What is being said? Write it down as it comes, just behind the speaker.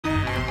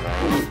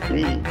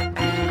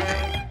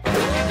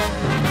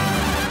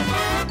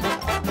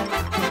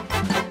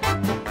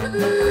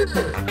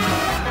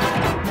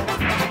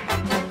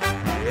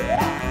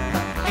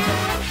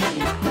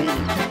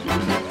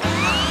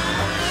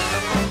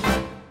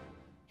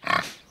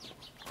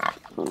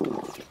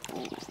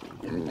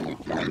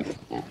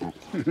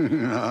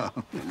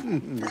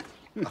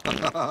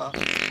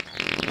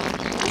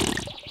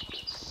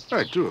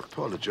I do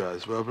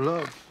apologize, well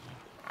beloved.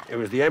 It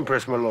was the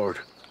Empress, my lord.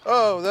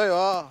 Oh, there you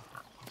are.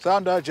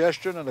 Sound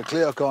digestion and a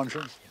clear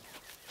conscience.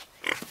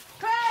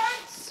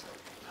 Clarence!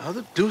 How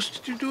the deuce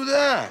did you do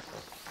that?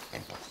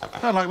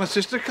 Sound like my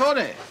sister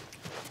Connie.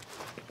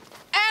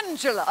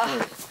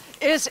 Angela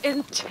is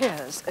in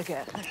tears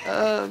again.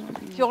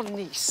 Your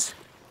niece.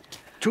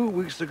 2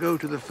 weeks to go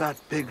to the Fat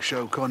Pig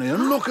show, Connie,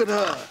 and look at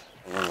her.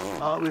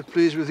 Are we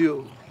pleased with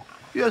you?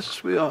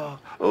 Yes, we are.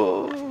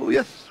 Oh,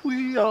 yes,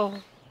 we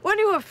are. When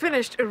you have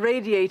finished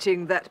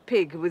irradiating that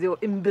pig with your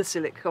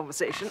imbecilic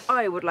conversation,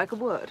 I would like a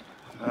word.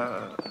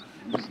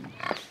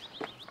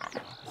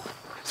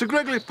 Sir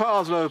Gregory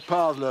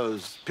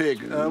Parslow's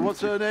pig.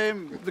 What's her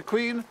name? The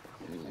Queen?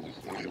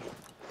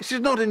 She's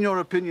not, in your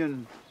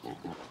opinion,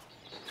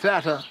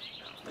 fatter.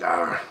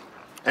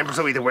 Empress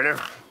will be the winner.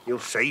 You'll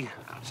see.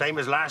 Same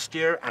as last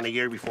year and a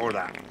year before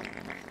that.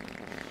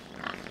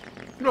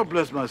 God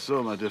bless my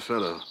soul, my dear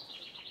fellow.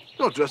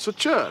 You're dressed for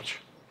church.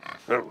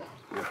 Oh,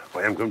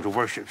 I am going to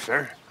worship,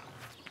 sir.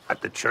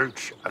 At the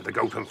church of the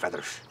Goat and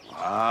Feathers.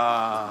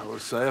 Ah, well,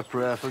 say a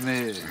prayer for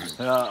me.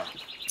 Yeah.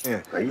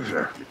 Here. Thank you,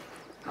 sir.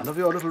 None of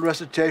your little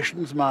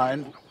recitations,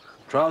 mine.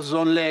 Trousers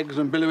on legs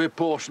and billowy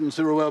portions,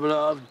 Cyril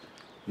well-beloved.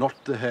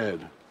 Not the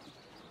head.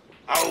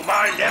 Oh,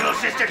 my little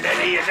sister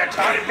Lily is a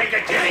toy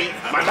Piccadilly.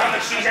 My mother,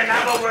 she's an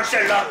apple worse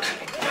than luck.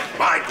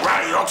 My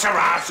granny hooks her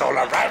arsehole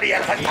around the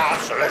elephant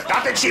castle. There's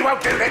nothing she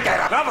won't do to get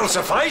her. That will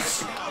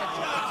suffice.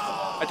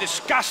 A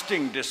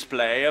disgusting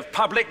display of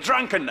public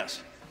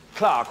drunkenness.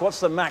 Clerk, what's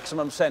the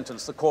maximum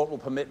sentence the court will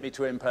permit me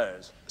to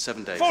impose?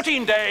 7 days.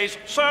 14 days,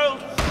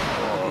 sold.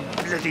 Oh,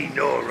 bloody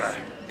Nora.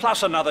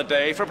 Plus another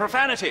day for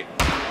profanity.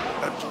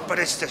 But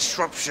it's the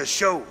Shropshire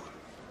show.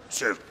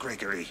 Sir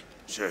Gregory,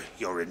 sir,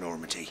 your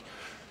enormity.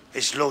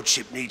 His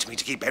lordship needs me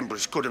to keep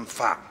Empress good and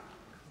fat.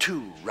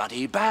 Too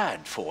ruddy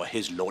bad for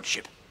his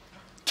lordship.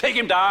 Take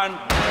him down.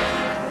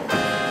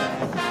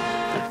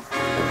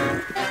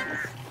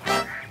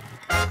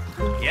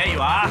 Here you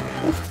are.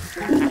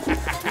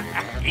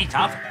 Eat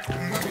up.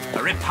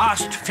 A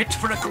repast fit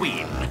for a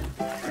queen.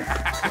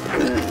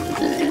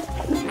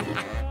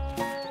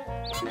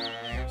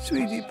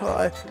 Sweetie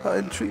pie, I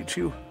entreat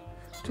you.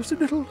 Just a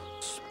little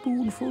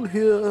spoonful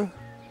here.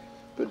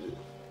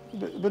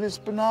 But it's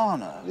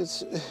banana.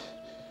 It's...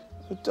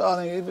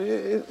 darling,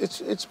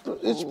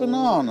 it's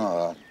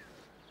banana.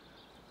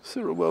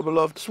 Cyril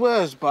well-beloved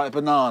swears by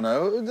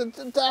banana.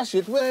 Dash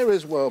it, where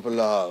is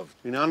well-beloved?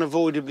 Been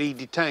unavoidably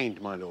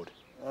detained, my lord.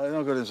 He's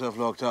not got himself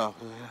locked up.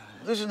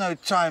 This is no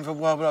time for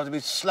well-beloved to be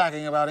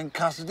slacking about in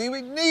custody.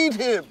 We need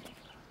him.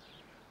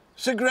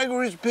 Sir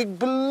Gregory's pig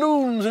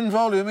balloons in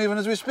volume even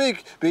as we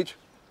speak. Peach,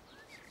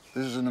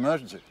 this is an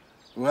emergency.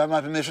 You have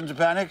my permission to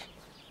panic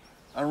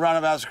and run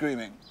about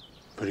screaming.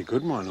 Pretty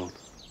good, my lord.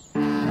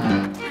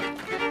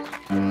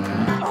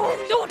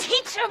 Oh, Lord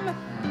Heacham!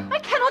 I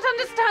cannot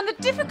understand the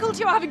difficulty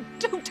you're having.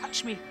 Don't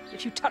touch me.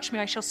 If you touch me,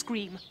 I shall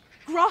scream.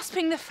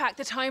 Grasping the fact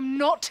that I am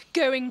not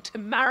going to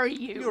marry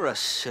you. You're a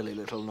silly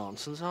little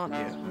nonsense, aren't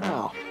you?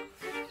 Now,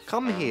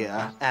 come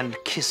here and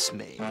kiss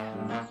me.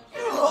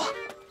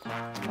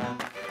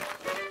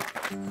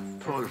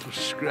 Poor little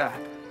scrap.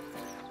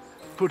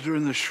 Put her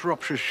in the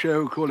Shropshire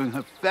show calling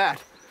her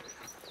fat.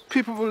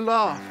 People will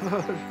laugh.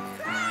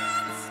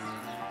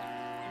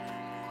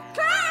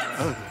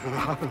 Clarence!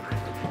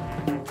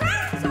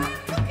 Clarence, I'm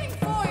looking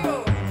for you!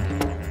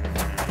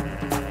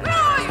 Where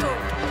are you?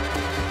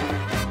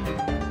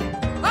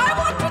 I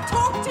want to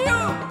talk to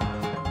you!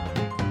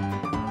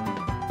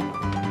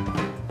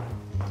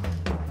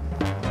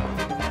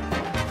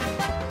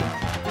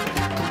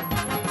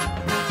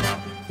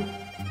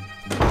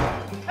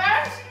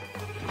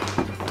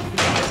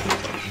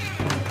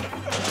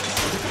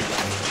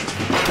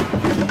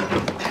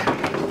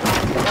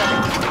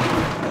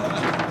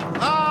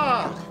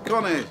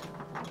 Connie,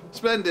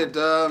 splendid.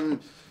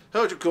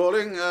 Heard you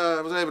calling.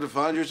 I was able to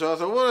find you, so I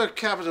thought, what a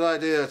capital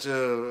idea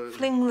to...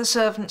 Fling the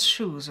servants'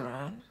 shoes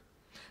around.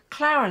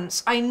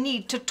 Clarence, I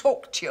need to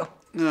talk to you.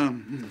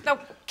 Now,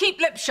 keep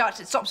lips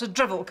shut. It stops the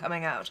drivel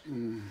coming out.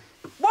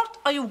 What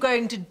are you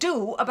going to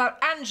do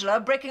about Angela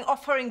breaking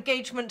off her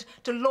engagement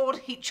to Lord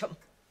Heacham?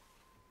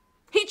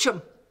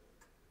 Heacham,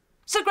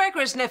 Sir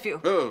Gregory's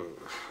nephew. Oh.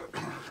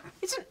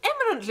 It's an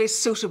eminently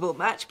suitable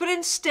match, but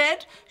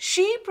instead,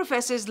 she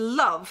professes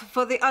love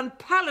for the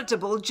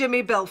unpalatable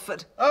Jimmy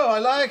Belford. Oh, I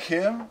like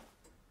him.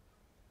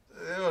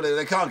 Well,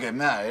 they can't get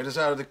married. It's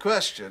out of the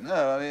question.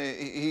 No, I mean,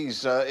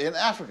 he's in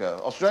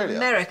Africa, Australia.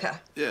 America.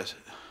 Yes.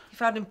 He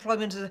found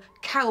employment as a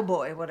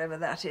cowboy, whatever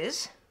that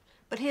is.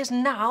 But he is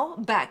now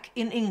back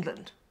in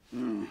England.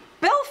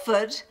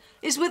 Belford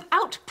is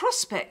without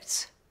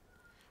prospects.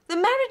 The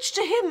marriage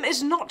to him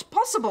is not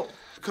possible.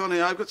 Connie,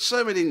 I've got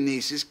so many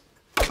nieces.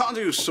 Can't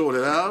you sort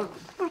it out?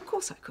 Well, of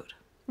course I could.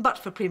 But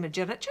for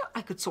primogeniture,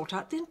 I could sort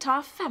out the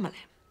entire family.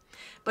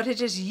 But it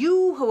is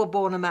you who were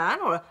born a man,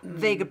 or a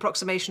vague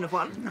approximation of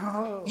one.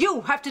 No.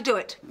 You have to do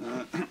it.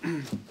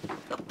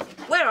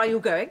 Where are you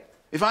going?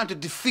 If I'm to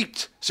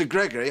defeat Sir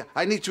Gregory,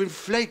 I need to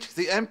inflate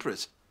the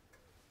Empress.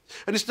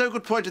 And it's no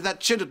good pointing that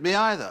chin at me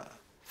either.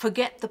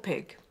 Forget the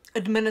pig.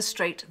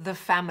 Administrate the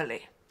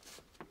family.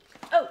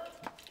 Oh,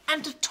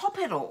 and to top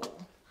it all,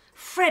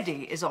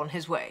 Freddie is on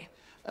his way.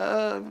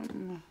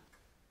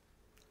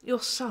 Your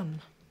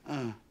son.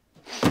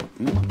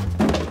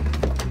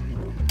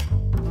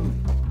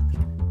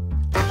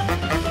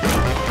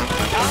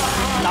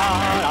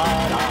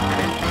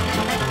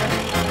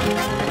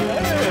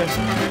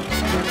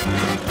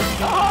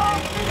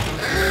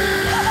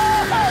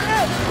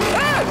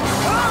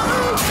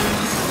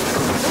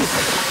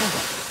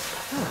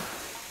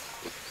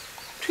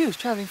 Tree was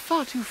travelling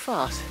far too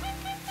fast.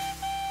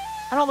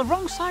 And on the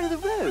wrong side of the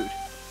road.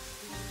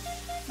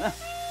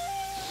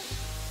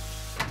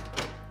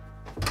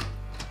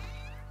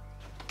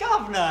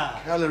 Governor!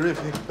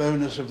 Calorific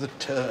bonus of the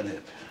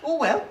turnip. Oh,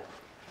 well.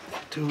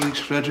 2 weeks,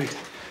 Frederick,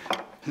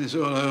 and it's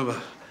all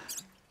over.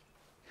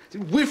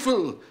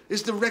 Whiffle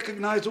is the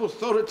recognised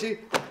authority,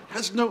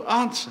 has no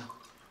answer.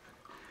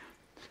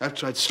 I've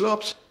tried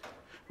slops,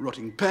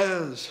 rotting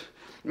pears.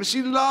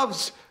 She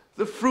loves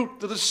the fruit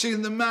that has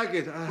seen the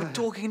maggot. We're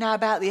talking now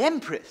about the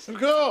Empress. Of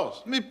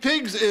course. Me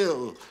pig's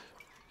ill.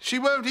 She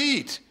won't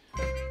eat.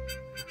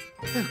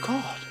 Oh,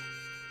 God.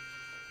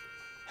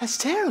 That's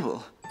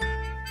terrible.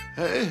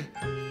 Hey,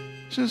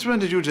 since when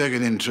did you take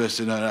an interest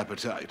in her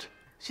appetite?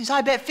 Since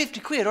I bet 50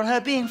 quid on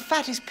her being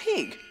fat as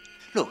pig.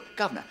 Look,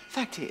 Governor,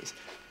 fact is,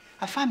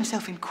 I find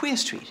myself in Queer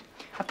Street.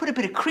 I put a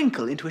bit of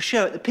crinkle into a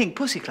show at the Pink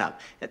Pussy Club,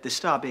 at the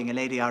star being a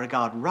lady I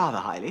regard rather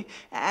highly,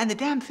 and the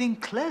damn thing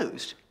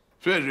closed.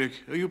 Frederick,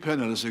 are you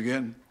penniless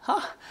again?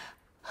 Huh?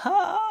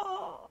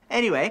 Oh.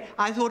 Anyway,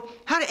 I thought,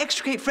 how to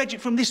extricate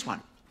Frederick from this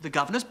one? The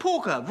Governor's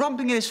porker,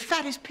 romping in as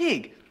fat as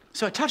pig.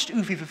 So I touched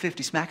Oofy for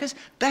 50 smackers,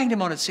 banged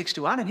him on at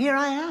 6-1, and here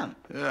I am.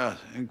 Yeah,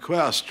 in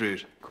Queer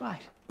Street.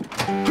 Quite.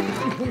 Angela!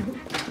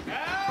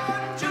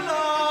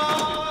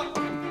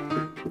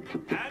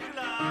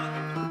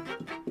 Angela!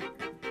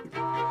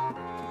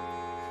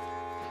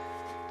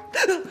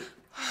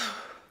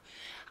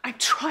 I'm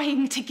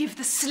trying to give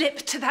the slip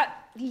to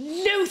that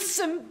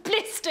loathsome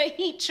blister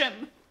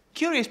Heacham.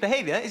 Curious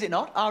behaviour, is it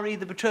not? R.E.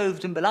 the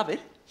betrothed and beloved.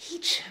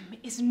 Heacham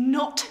is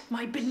not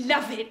my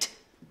beloved.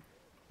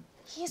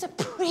 He is a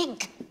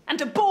prig and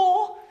a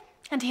bore,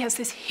 and he has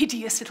this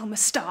hideous little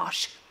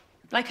moustache.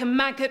 Like a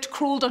maggot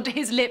crawled onto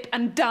his lip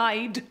and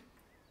died.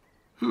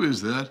 Who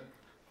is that?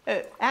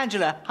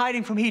 Angela,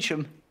 hiding from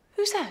Heacham.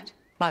 Who's that?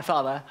 My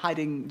father,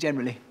 hiding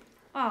generally.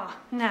 Ah,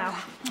 now,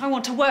 I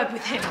want a word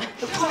with him.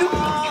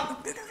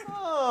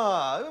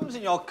 Oh, who was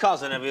in your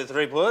cousin of you,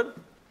 Threepwood?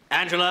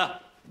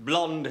 Angela,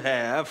 blonde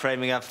hair,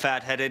 framing a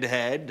fat-headed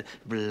head,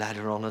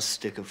 bladder on a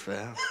stick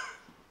affair.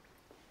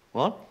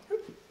 What?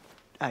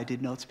 I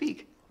did not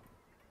speak.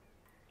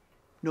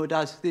 Nor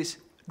does this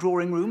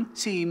drawing room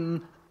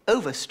seem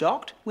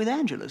overstocked with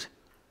Angelas.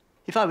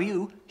 If I were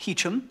you,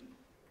 Heacham,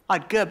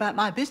 I'd go about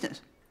my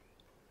business.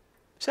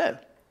 So,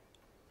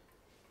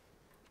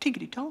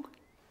 tinkety-tonk.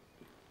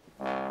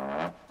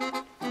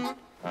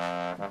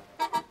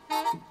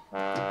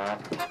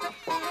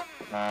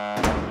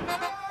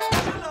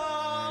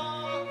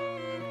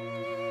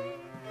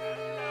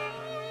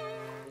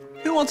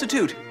 Who wants a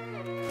toot?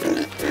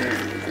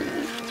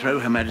 Throw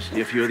Her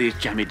Majesty a few of these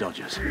jammy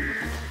dodgers.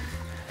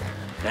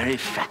 Very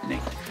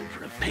fattening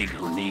for a pig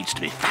who needs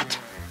to be fat.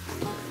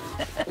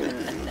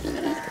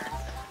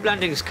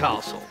 Blandings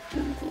Castle.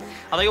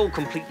 Are they all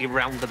completely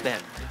round the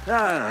bend?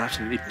 Ah,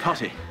 absolutely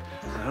potty.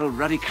 The whole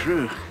ruddy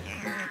crew.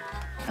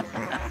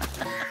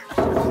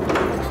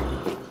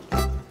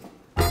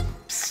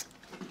 Psst.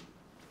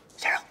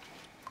 Cyril.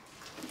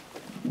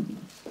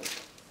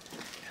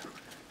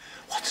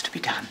 What's to be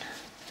done?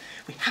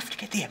 We have to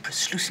get the Empress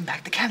sluicing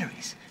back the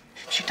calories.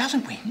 If she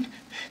doesn't win,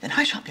 then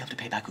I shan't be able to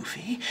pay back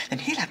Goofy, then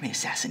he'll have me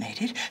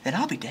assassinated, then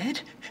I'll be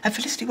dead, and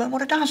Felicity won't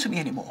want to dance with me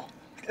anymore.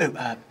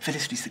 Oh,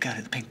 Felicity's the girl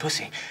with the pink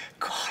pussy.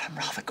 God, I'm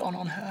rather gone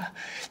on her.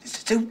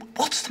 So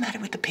what's the matter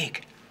with the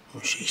pig?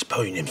 Well, she's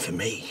pining for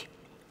me.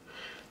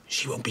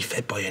 She won't be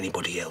fed by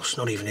anybody else,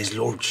 not even his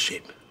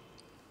lordship.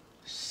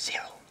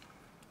 Cyril,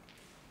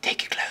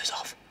 take your clothes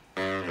off.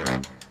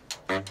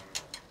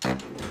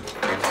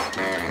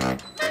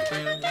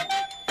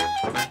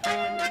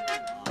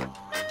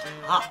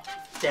 Ah,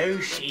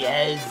 there she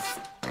is.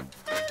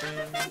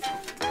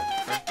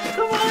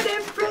 Come on,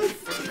 Empress.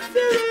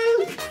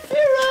 Cyril,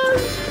 Cyril.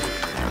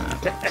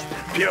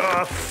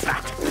 Pure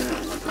fat.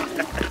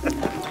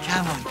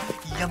 Come on.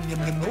 Yum,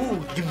 yum, yum. Oh,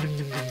 yum, yum,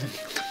 yum, yum.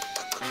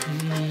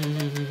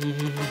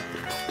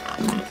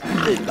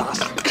 The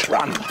last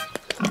crumb.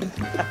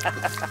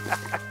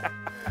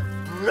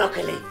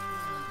 Broccoli.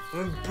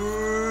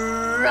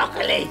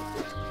 Broccoli.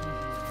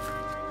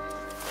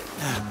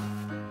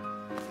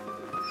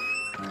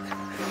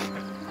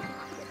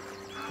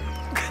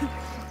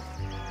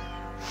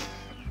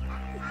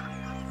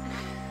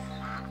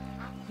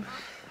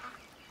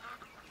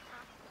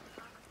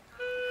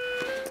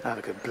 Have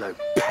a good blow,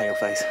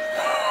 paleface.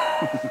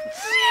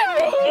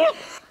 Jimmy!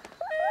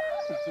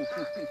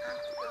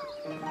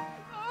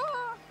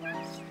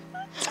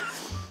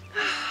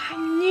 I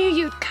knew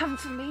you'd come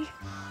for me.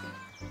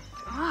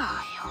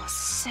 Oh, you're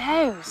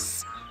so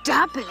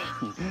stubbly.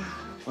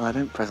 Well, I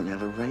don't presently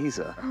have a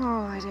razor.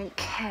 Oh, I don't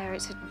care.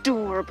 It's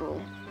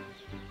adorable.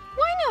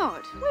 Why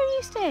not? Where are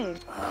you staying?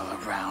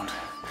 Oh, around.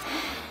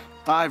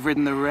 I've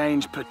ridden the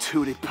range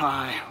patootie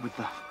pie with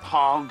the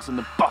hogs and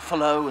the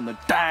buffalo and the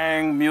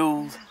dang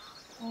mules.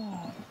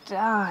 Oh,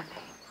 darling.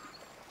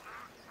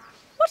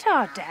 What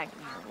are dang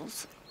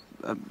mules?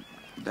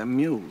 They're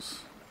mules.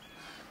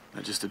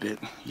 They're just a bit,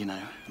 you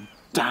know,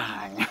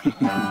 dang.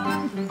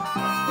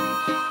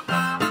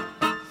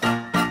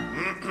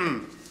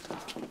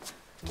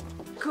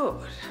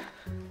 Good.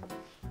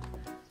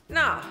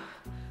 Now,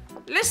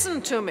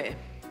 listen to me.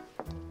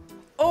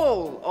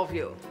 All of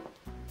you.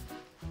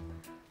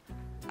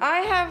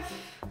 I have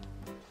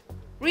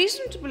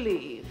reason to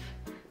believe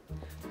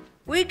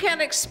we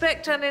can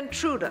expect an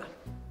intruder.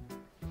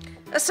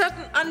 A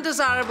certain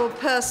undesirable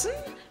person,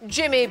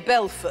 Jimmy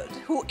Belford,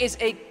 who is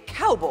a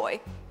cowboy,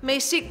 may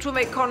seek to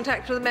make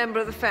contact with a member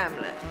of the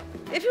family.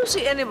 If you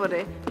see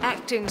anybody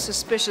acting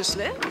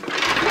suspiciously...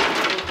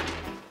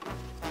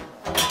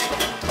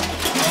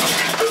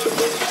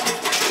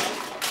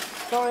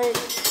 Sorry.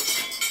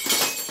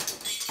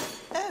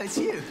 Oh, it's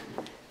you.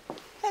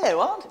 Hello,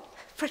 Aunt.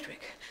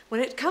 Frederick,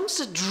 when it comes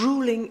to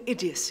drooling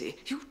idiocy,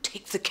 you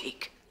take the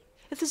cake.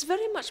 If there's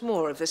very much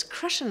more of this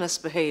crushionous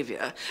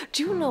behavior,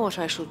 do you know what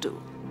I shall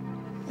do?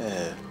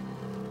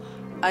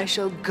 I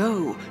shall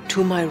go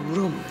to my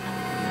room.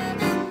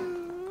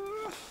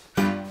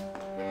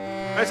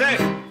 I say,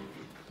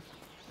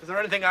 is there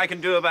anything I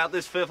can do about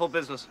this fearful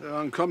business?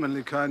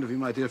 Uncommonly kind of you,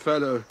 my dear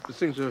fellow. The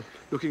things are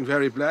looking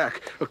very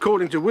black.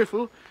 According to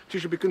Whiffle, she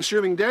should be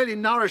consuming daily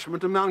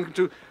nourishment amounting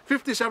to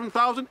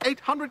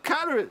 57,800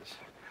 calories.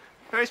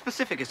 Very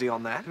specific, is he,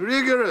 on that?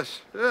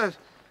 Rigorous, yes.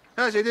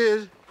 As it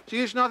is,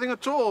 she eats nothing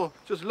at all.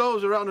 Just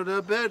lolls around in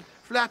her bed,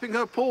 flapping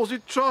her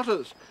palsied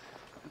trotters.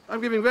 I'm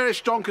giving very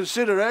strong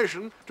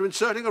consideration to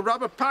inserting a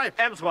rubber pipe.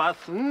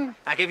 Emsworth,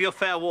 I give you a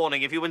fair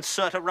warning. If you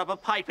insert a rubber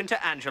pipe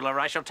into Angela,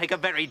 I shall take a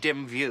very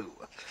dim view.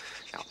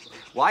 Now,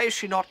 why is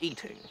she not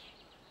eating?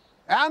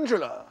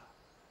 Angela?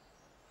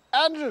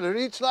 Angela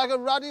eats like a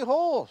ruddy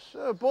horse.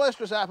 A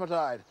boisterous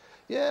appetite.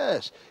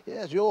 Yes,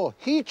 you're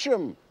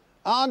Heacham,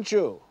 aren't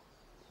you?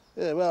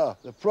 Yeah, well,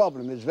 the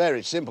problem is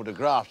very simple to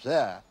grasp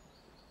there.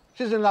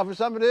 She's in love with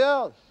somebody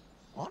else.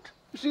 What?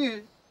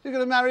 She's going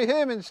to marry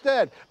him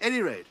instead. At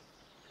any rate,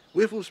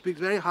 Whiffle speaks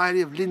very highly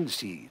of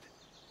linseed.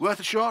 Worth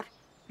a shot,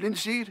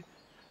 linseed?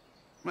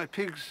 My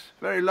pig's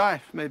very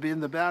life may be in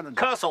the balance.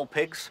 Curse all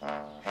pigs.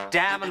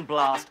 Damn and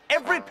blast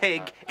every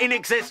pig in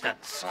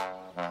existence.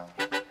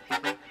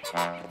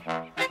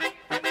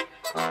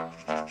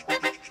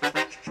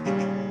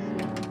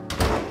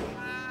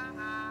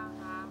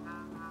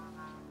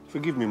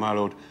 Forgive me, my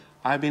lord.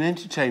 I have been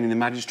entertaining the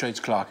magistrate's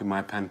clerk in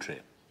my pantry.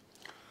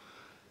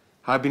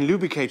 I have been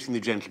lubricating the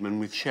gentleman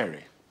with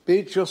sherry.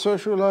 Beach, your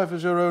social life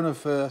is your own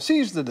affair.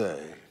 Seize the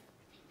day.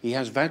 He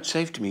has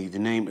vouchsafed to me the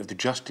name of the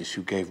justice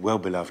who gave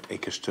well-beloved a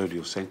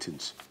custodial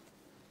sentence.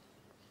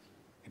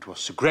 It was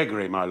Sir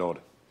Gregory, my lord.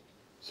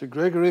 Sir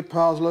Gregory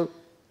Parslow.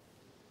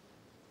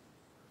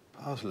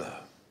 Parslow.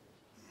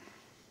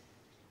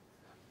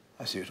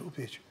 I see it all,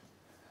 Beach.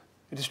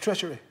 It is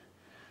treachery.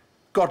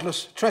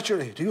 Godless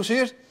treachery. Do you see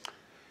it?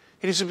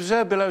 It is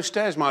observed below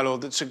stairs, my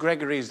lord, that Sir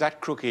Gregory is that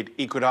crooked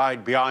he could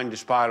hide behind a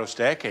spiral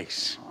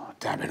staircase. Oh,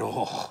 damn it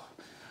all.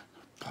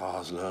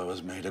 Parslow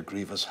has made a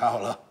grievous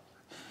howler.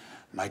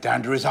 My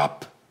dander is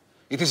up.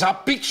 It is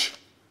up, Beach.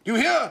 You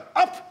hear?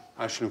 Up!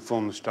 I shall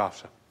inform the staff,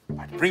 sir.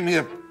 Right, bring me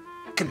a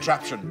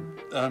contraption.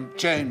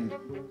 Chain.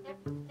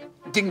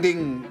 Ding,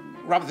 ding.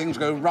 Rubber things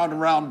go round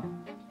and round.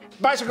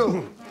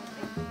 Bicycle!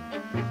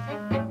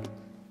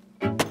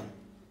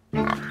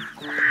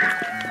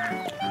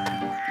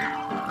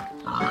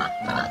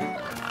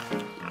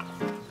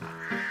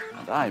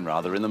 I'm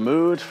rather in the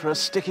mood for a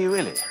sticky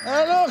willy.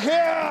 Look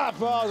here,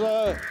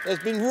 Parslow. There's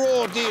been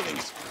raw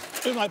dealings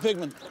with my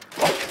pigman.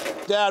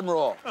 Damn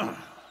raw.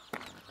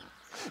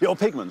 Your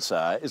pigman,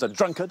 sir, is a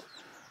drunkard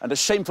and a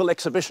shameful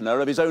exhibitioner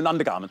of his own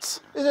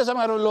undergarments. Is there some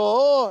kind of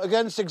law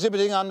against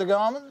exhibiting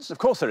undergarments? Of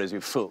course there is, you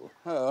fool.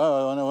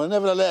 Oh, no. Well,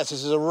 nevertheless,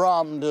 this is a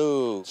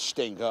rum-do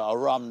stinker, a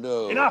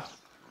rum-do.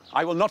 Enough!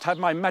 I will not have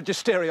my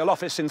magisterial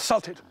office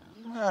insulted.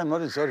 I'm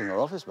not insulting your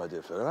office, my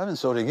dear fellow. I'm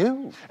insulting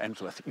you.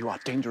 Emsworth, you are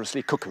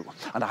dangerously cuckoo,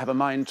 and I have a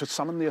mind to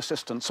summon the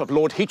assistance of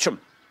Lord Heacham.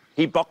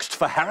 He boxed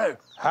for Harrow.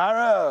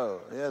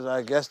 Harrow? Yes,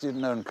 I guessed he'd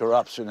known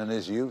corruption in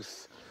his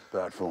youth.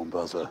 Bad form,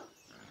 Buzzer.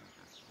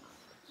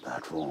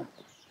 Bad form.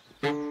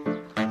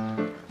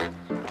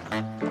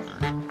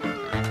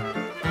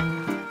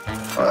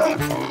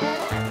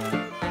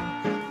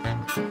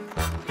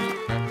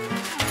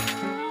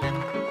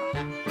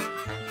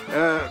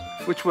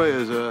 Which way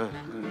is,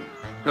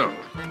 no.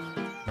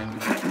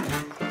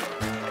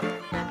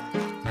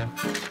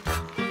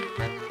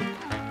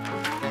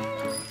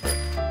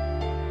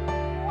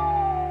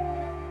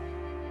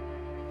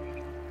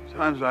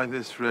 Times like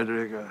this,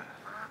 Frederick,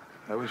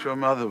 I wish your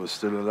mother was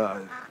still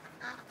alive.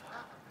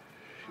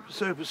 She was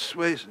so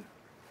persuasive.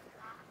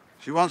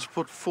 She once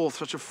put forth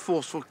such a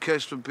forceful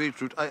case for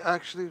beetroot, I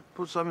actually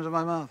put some into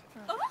my mouth.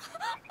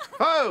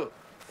 Oh!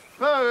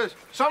 Oh,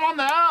 someone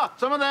there!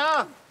 Someone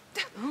there!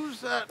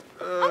 Who's that?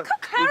 Uncle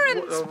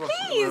Clarence,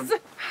 please!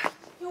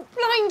 You're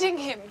blinding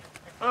him.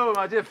 Oh,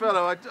 my dear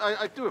fellow,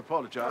 I do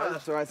apologise.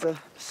 That's all right, sir.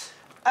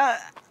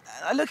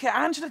 Look here,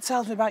 Angela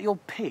tells me about your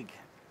pig.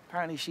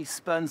 Apparently she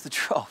spurns the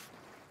trough.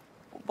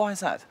 Why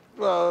is that?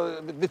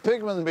 Well, the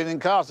pigman's been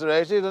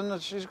incarcerated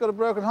and she's got a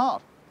broken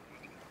heart.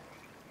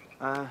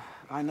 I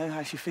know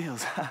how she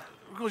feels.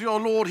 Because you're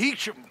Lord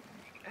Heacham.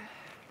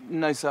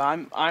 No, sir,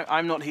 I'm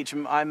not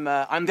Heacham. I'm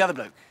the other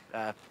bloke,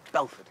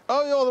 Belford.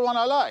 Oh, you're the one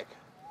I like.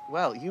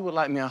 Well, you will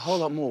like me a whole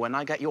lot more when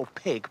I get your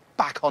pig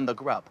back on the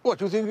grub. What,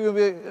 do you think you'll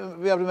be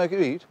able to make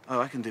it eat? Oh,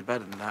 I can do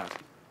better than that.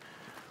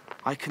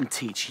 I can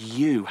teach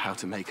you how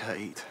to make her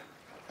eat.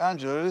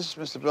 Angela, this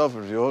Mr.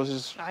 Belford of yours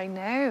is... I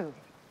know.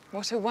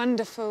 What a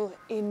wonderful,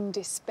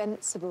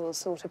 indispensable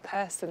sort of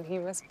person he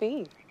must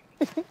be.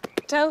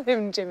 Tell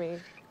him, Jimmy.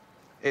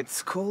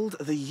 It's called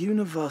the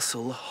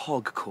Universal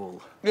Hog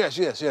Call. Yes,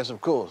 of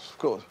course.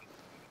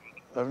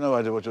 I've no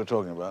idea what you're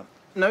talking about.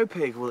 No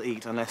pig will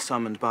eat unless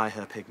summoned by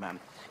her pigman.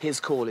 His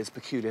call is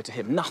peculiar to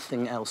him.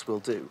 Nothing else will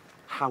do.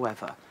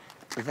 However,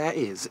 there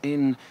is,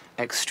 in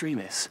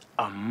extremis,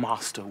 a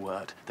master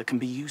word that can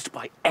be used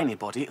by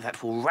anybody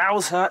that will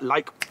rouse her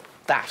like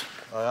that.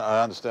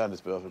 I understand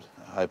this, Belford.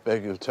 I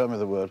beg you, tell me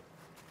the word.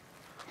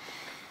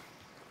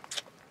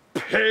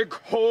 Pig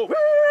ho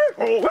ho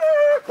ho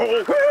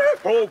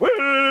ho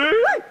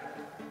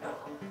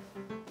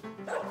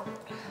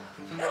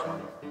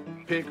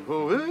Pig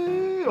ho ho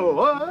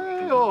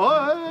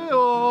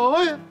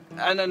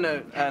No,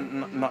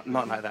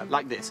 not like that.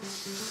 Like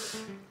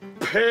this.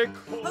 Pig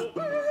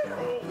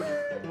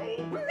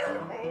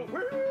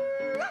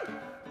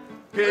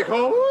Pig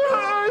ho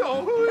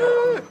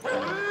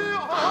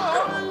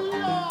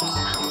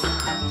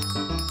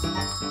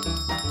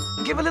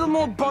Give a little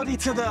more body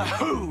to the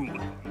who.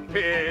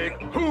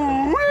 Pig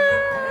hoo.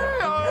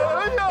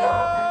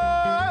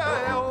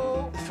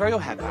 Throw your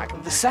head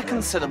back. The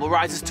second syllable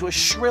rises to a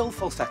shrill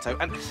falsetto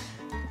and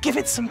give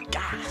it some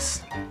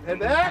gas. Head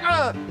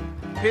back.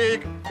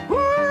 Pig.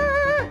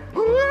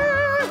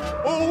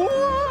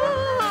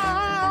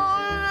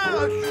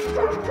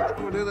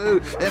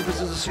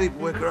 Empress is asleep.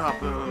 Wake her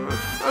up.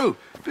 Oh,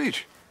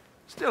 Peach.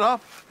 Still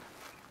up.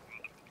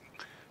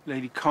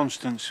 Lady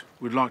Constance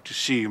would like to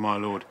see you, my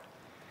lord.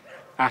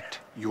 At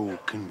your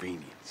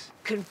convenience.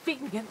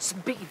 Convenience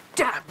be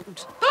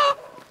damned.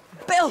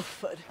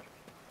 Belford!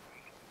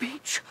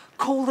 Beach,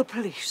 call the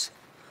police.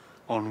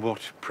 On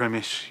what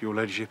premise, your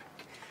ladyship?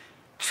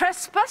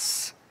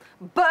 Trespass,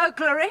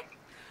 burglary,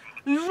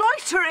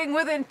 loitering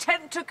with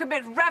intent to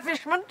commit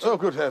ravishment. Oh,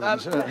 good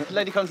heavens.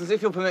 Lady Constance,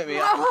 if you'll permit me...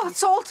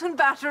 assault and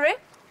battery.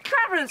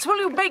 Clarence, will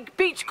you make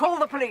Beach call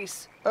the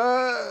police?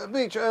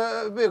 Beach,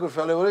 be a good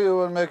fellow, will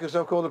you, and make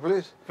yourself call the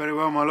police? Very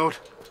well, my lord.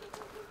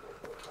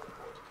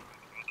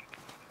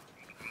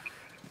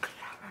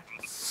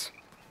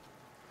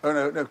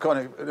 Oh, no,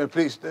 Connie, no,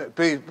 please, I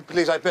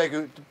beg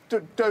you,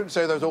 don't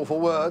say those awful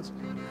words.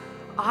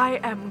 I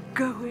am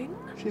going...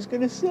 She's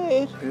going to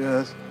say it.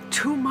 Yes.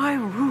 ...to my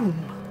room.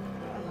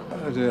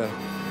 Oh, dear.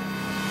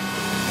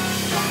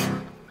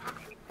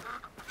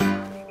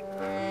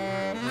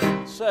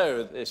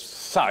 So, this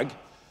thug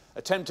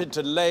attempted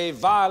to lay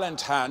violent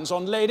hands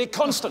on Lady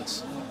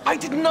Constance. I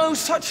did no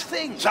such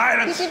thing.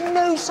 Silence! He did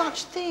no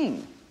such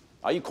thing.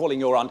 Are you calling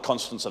your Aunt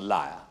Constance a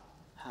liar?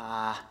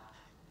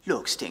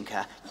 Look,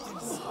 Stinker,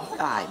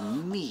 I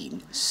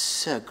mean,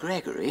 Sir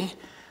Gregory,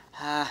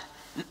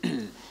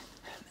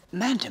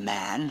 man to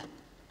man,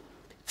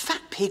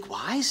 fat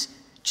pig-wise,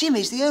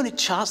 Jimmy's the only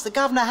chance the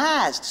governor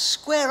has to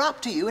square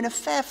up to you in a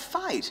fair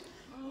fight.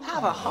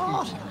 Have a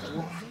heart.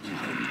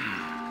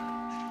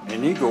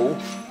 In you go.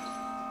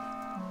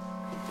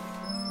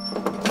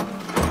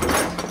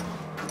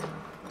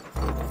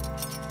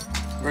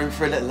 Room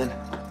for a little one.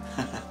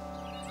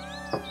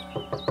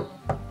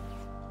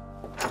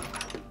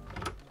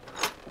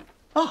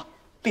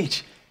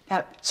 Beach,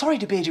 now, sorry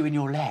to beard you in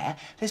your lair.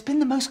 There's been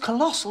the most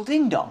colossal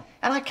ding-dong,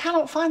 and I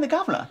cannot find the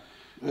governor.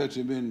 Let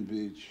him in,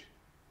 Beach.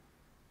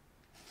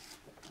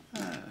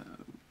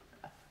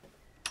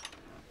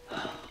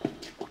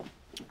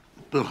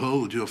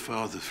 Behold your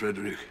father,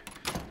 Frederick.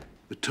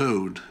 The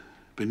toad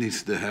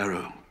beneath the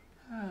harrow.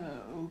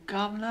 Oh,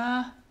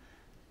 governor.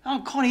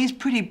 Aunt Connie is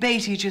pretty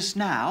baity just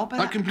now, but...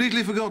 I'd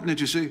completely forgotten it,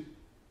 you see.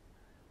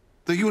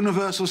 The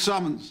universal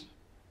summons.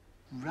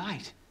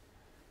 Right.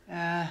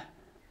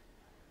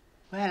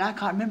 Well, I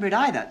can't remember it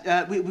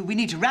either. We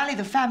need to rally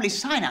the family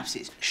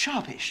synapses.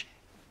 Sharpish.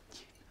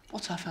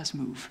 What's our first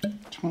move?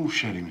 Small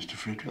sherry, Mr.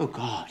 Frederick. Oh,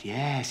 God,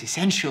 yes,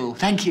 essential.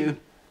 Thank you.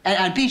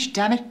 And Beach,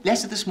 damn it,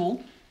 less of the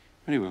small.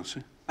 Very well,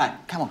 sir. Right,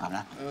 come on,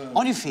 Governor.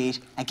 On your feet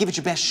and give it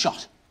your best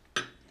shot.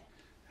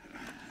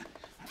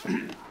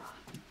 Right,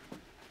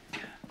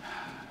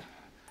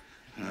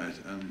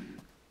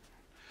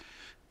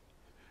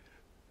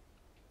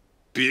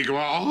 Pig,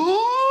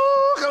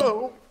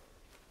 oh,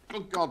 for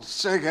God's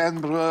sake,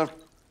 Emperor,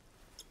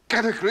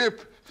 get a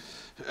grip.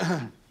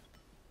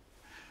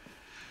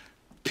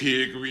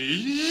 Pig,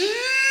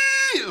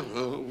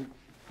 oh,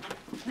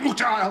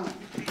 child.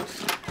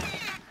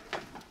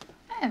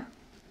 Oh,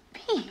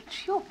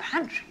 Peach, your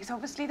pantry is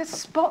obviously the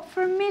spot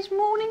for a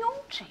mid-morning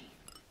orgy.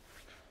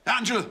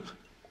 Angela,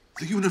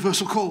 the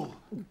universal call.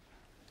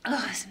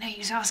 Oh, it's no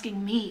use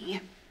asking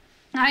me.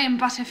 I am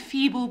but a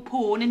feeble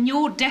pawn in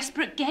your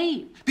desperate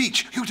game.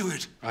 Peach, you do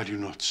it. I do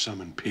not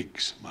summon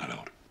pigs, my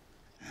lord.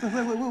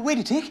 Wait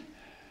a tick.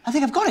 I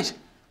think I've got it.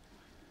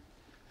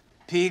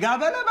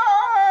 Pig-a-ba-la-ba!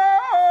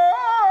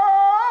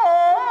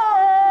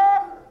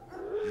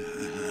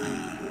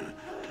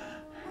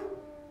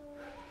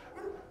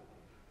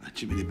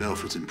 Jimmy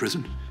Belford's in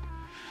prison.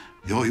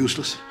 You're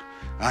useless.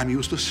 I'm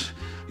useless.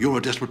 You're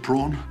a desperate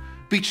prawn.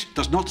 Peach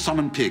does not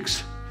summon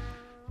pigs.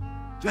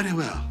 Very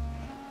well.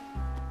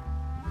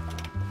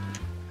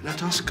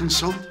 Let us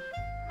consult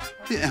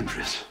the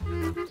Empress.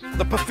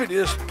 The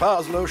perfidious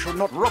Parslow shall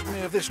not rob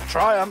me of this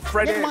triumph,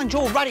 Freddie. Never mind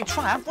your ruddy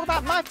triumph. What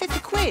about my 50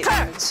 quid?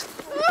 Clarence!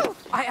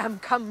 I am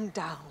come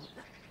down.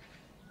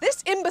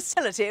 This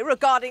imbecility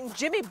regarding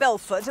Jimmy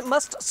Belford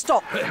must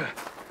stop.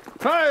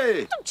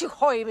 Hey! Don't you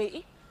hoy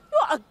me.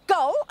 You're a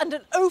gull and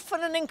an oaf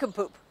and a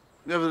nincompoop.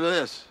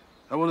 Nevertheless,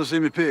 I want to see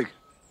me pig.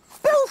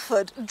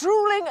 Belford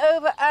drooling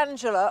over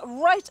Angela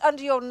right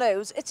under your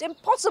nose. It's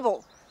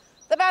impossible.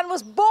 The man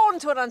was born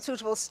to an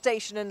unsuitable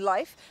station in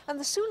life, and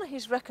the sooner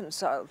he's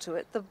reconciled to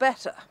it, the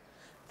better.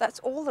 That's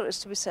all there is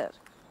to be said.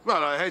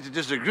 Well, I hate to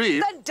disagree.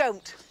 Then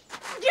don't.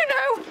 You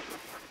know,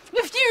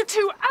 if you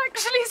two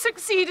actually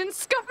succeed in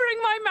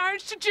scuppering my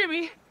marriage to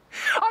Jimmy,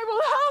 I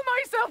will hurl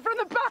myself from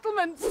the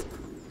battlements.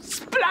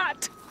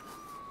 Splat!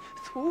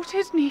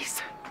 Thwarted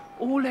niece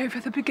all over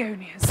the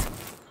begonias.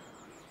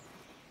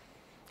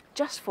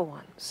 Just for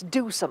once,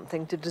 do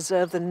something to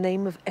deserve the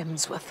name of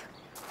Emsworth.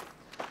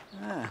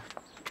 Ah.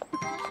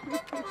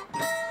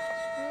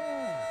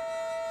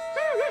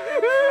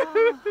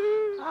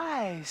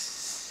 I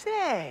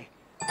say.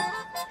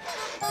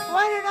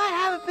 Why don't I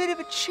have a bit of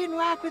a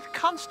chinwag with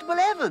Constable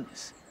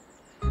Evans?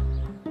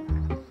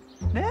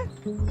 No?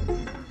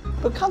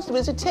 But Constable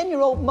is a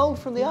 10-year-old mole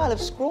from the Isle of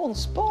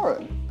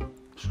Scrawn-Sporran.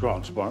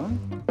 Scrawn-Sporran?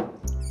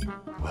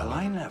 Well,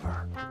 I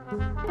never.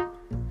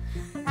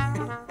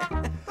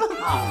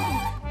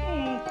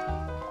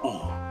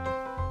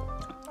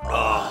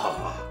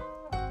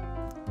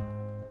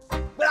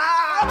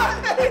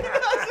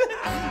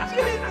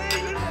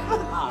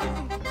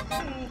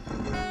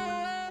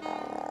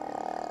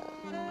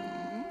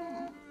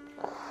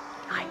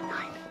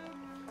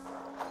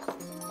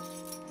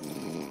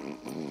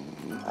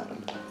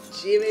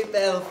 Jimmy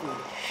Belford.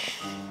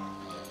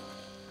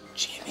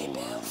 Jimmy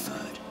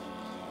Belford,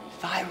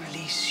 if I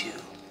release you,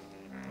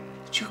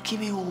 would you give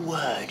me your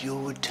word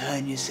you'll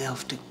return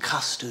yourself to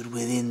custard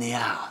within the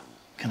hour?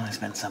 Can I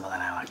spend some of that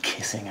hour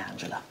kissing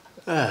Angela?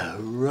 Oh,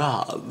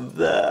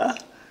 rather.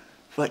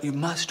 But you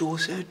must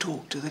also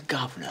talk to the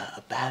governor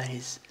about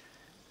his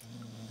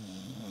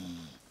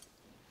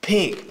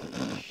pig.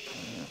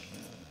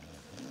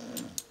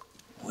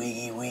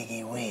 Wiggy,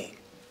 wiggy, wig.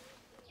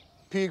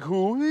 Pig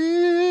who?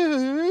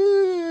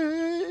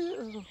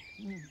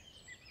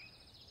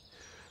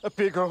 A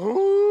pig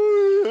who?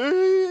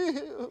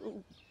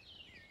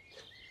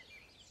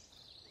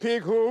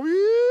 Pig who?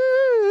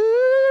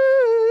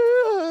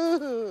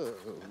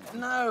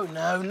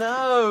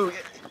 No.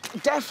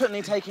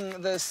 Definitely taking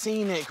the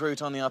scenic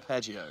route on the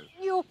arpeggio.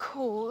 You're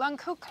cool,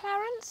 Uncle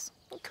Clarence.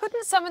 You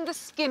couldn't summon the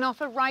skin off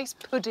a rice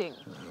pudding.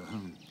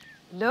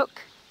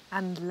 Look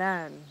and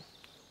learn.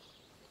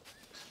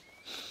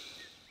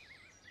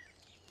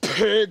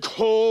 Pig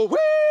away,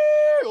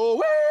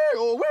 away,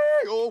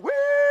 away, away.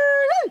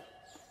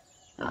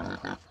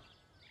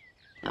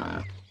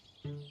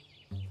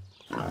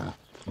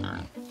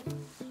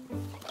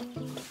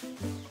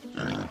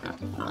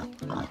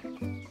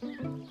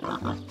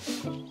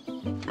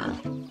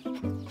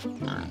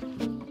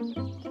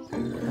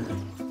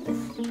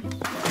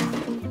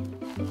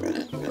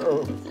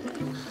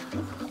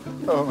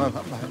 Oh,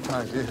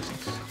 my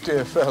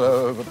dear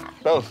fellow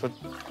Belford,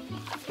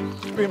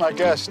 be my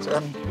guest.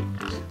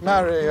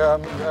 Marry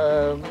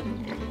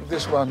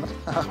this one.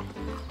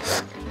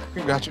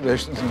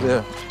 Congratulations,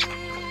 dear.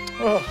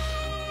 Oh.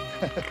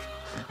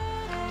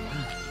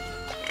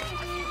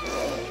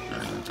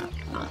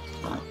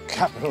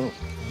 Capital.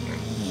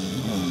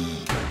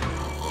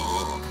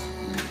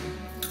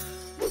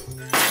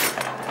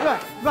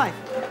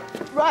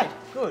 Right.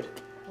 Good.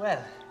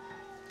 Well,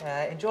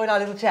 enjoyed our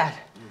little chat.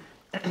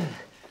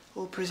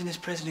 All prisoners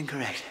present and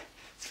correct.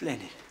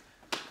 Splendid.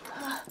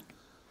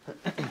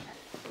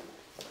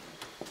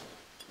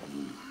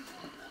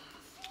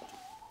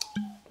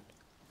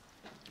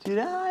 Did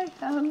I,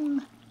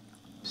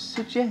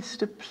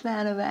 suggest a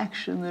plan of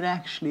action that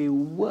actually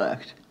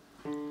worked?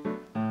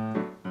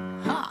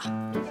 Ha!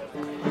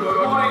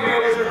 Good morning,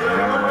 ladies and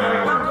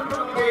gentlemen. Welcome to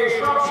the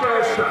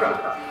Shropshire Supper.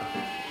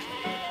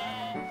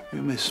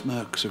 You may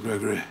smirk, Sir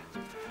Gregory.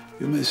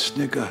 You may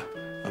snicker.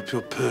 up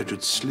your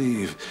perjured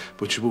sleeve,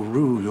 but you will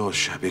rue your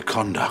shabby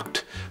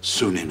conduct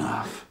soon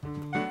enough.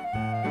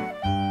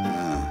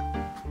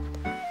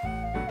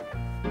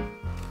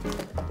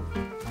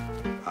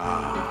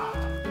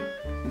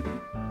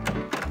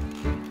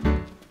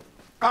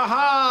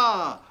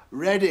 Aha!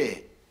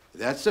 Ready.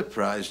 That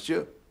surprised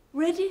you.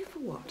 Ready for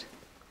what?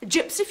 A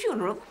gypsy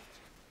funeral?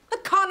 A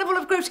carnival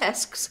of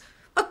grotesques?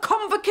 A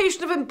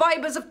convocation of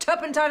imbibers of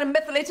turpentine and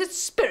methylated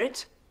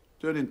spirit?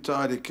 Don't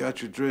entirely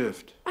catch your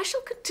drift. I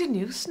shall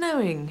continue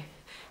snowing.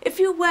 If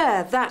you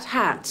wear that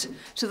hat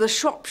to the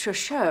Shropshire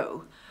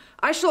show,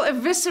 I shall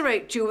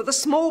eviscerate you with a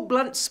small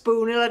blunt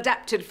spoon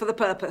ill-adapted for the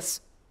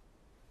purpose.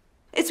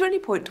 Is there any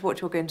point to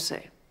what you're going to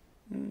say?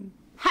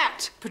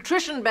 Hat,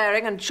 patrician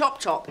bearing and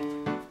chop-chop.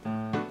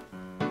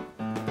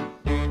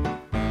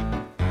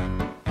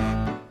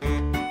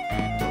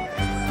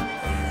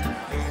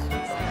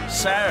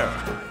 So,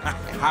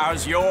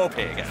 how's your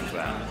pig,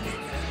 Angela?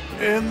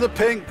 In the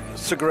pink,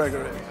 Sir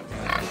Gregory.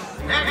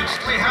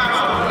 Next we have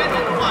our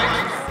little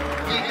white,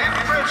 the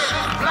Empress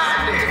of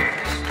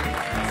Blandings.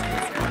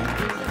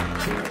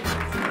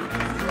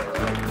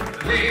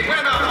 The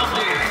winner of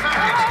the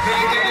fattest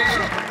pig is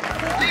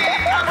the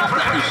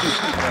Empress.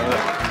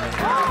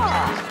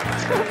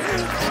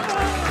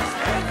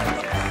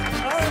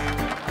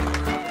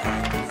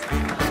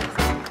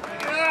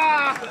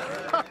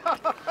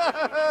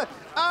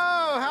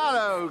 Oh,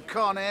 hello,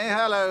 Connie.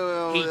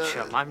 Hello.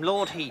 Heacham. I'm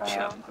Lord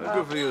Heacham.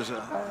 Good for you,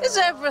 sir. Is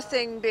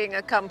everything being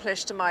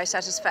accomplished to my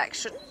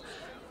satisfaction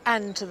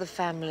and to the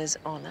family's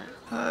honour?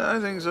 I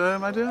think so,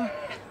 my dear.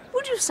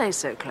 Would you say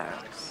so,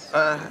 Clarence?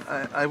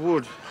 I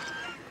would,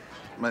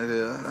 my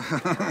dear.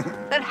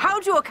 Then how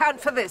do you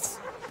account for this?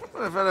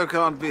 Well, a fellow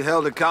can't be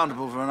held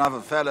accountable for another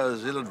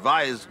fellow's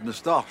ill-advised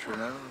moustache, you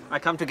know. I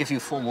come to give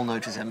you formal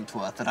notice,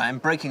 Emsworth, that I am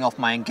breaking off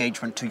my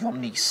engagement to your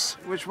niece.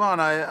 Which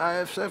one? I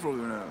have several,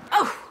 you know.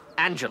 Oh!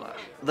 Angela,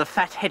 the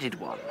fat-headed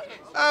one.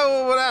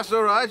 Oh, well, that's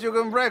all right. You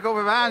can break off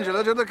with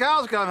Angela till the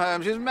cows come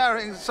home. She's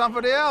marrying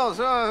somebody else.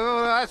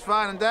 Oh, that's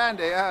fine and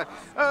dandy.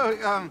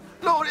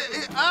 Lord,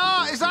 is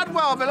that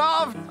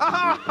well-beloved?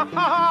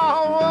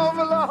 Oh,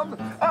 well-beloved.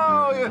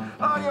 Oh,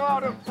 you're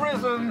out of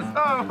prison.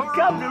 Oh. The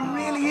governor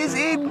really is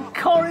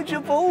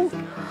incorrigible.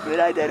 But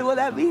I don't know what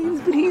that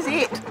means, but he's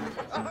it.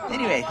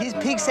 Anyway, his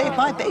pig saved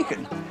my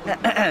bacon.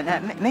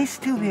 May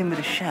still be in with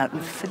a shout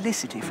with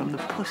Felicity from the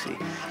Pussy.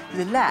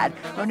 There's a lad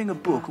running a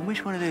book on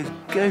which one of those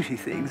goaty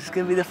things is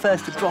going to be the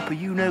first to drop a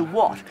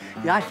you-know-what.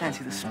 Yeah, I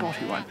fancy the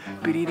spotty one,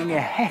 but eating a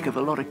heck of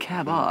a lot of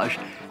cabbage.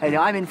 Hey,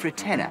 I'm in for a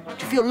tenner.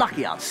 Do you feel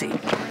lucky, I'll see?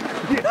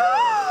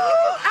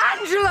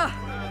 Angela!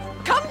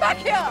 Come back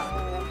here!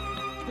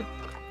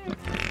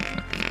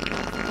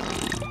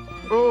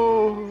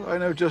 Oh, I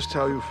know just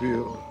how you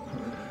feel.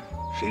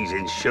 She's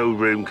in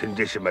showroom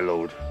condition, my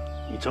lord.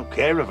 You took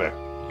care of her.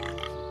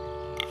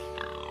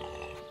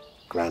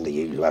 Grand of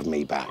you to have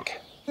me back.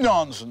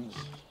 Nonsense.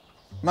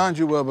 Mind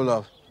you,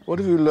 well-beloved, what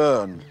have you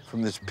learned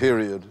from this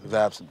period of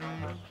absence?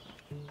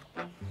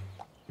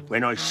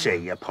 When I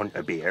see a pint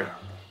of beer,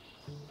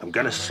 I'm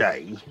gonna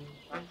say,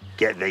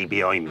 get thee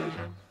behind me.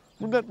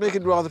 Wouldn't that make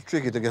it rather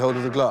tricky to get hold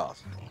of the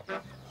glass?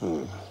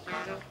 Yeah,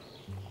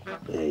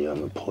 you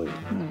have a point.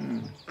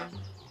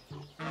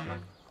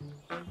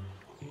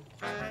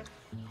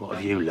 What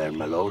have you learned,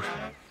 my lord?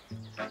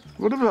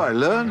 What have I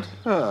learned?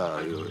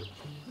 Ah, you...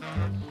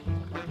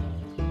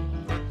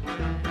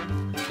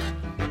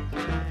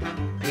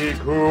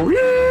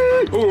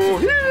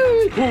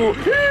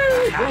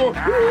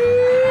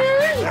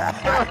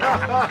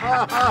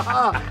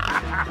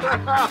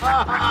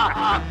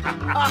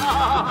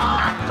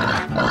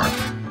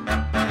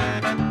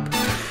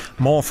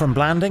 More from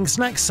Blandings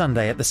next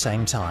Sunday at the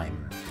same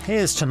time.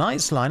 Here's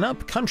tonight's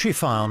lineup. Country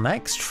File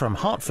next from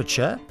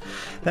Hertfordshire.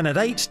 Then at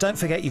 8, don't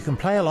forget you can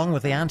play along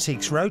with the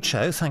Antiques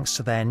Roadshow thanks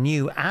to their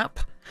new app.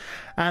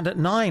 And at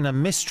 9, a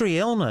mystery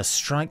illness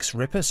strikes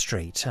Ripper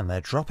Street and they're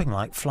dropping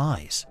like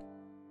flies.